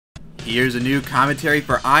here's a new commentary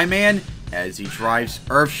for Iman as he drives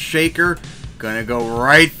Earthshaker. Gonna go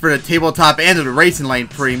right for the tabletop end of the racing lane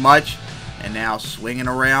pretty much. And now swinging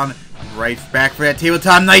around right back for that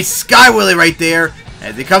tabletop. Nice Sky Wheelie right there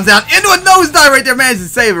as he comes down into a nosedive right there. Manages to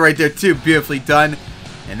save it right there too. Beautifully done.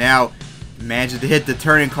 And now manages to hit the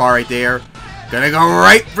turning car right there. Gonna go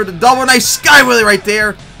right for the double. Nice Sky Wheelie right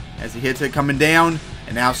there as he hits it coming down.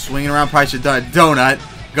 And now swinging around. Probably should have done a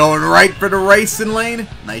donut. Going right for the racing lane.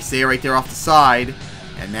 Nice air right there off the side.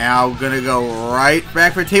 And now gonna go right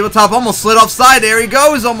back for tabletop. Almost slid offside. There he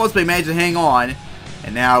goes. Almost, but he managed to hang on.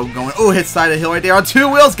 And now going, oh, hit side of the hill right there. On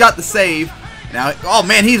two wheels, got the save. Now, oh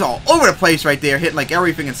man, he's all over the place right there. Hitting like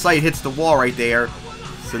everything in sight. Hits the wall right there.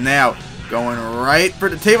 So now going right for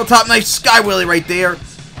the tabletop. Nice Sky Wheelie right there.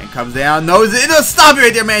 And comes down. Nose it. It'll stop you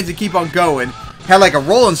right there. Managed to keep on going. Had like a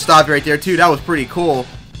rolling stop right there too. That was pretty cool.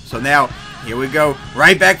 So now, here we go.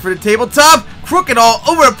 Right back for the tabletop. Crooked all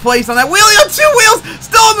over the place on that wheelie on two wheels.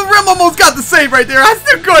 Still on the rim. Almost got the save right there. That's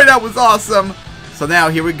still good. That was awesome. So now,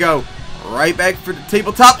 here we go. Right back for the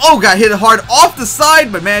tabletop. Oh, got hit hard off the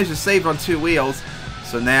side, but managed to save it on two wheels.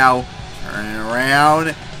 So now, turning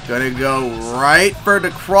around. Gonna go right for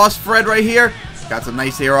the cross thread right here. Got some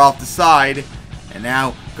nice air off the side. And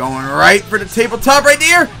now, going right for the tabletop right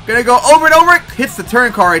there. Gonna go over and over it. Hits the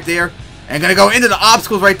turn car right there. And gonna go into the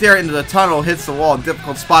obstacles right there, into the tunnel, hits the wall,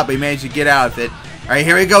 difficult spot, but he managed to get out of it. Alright,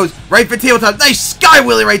 here he goes, right for tabletop, nice Sky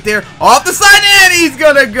Wheelie right there, off the side, and he's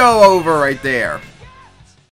gonna go over right there.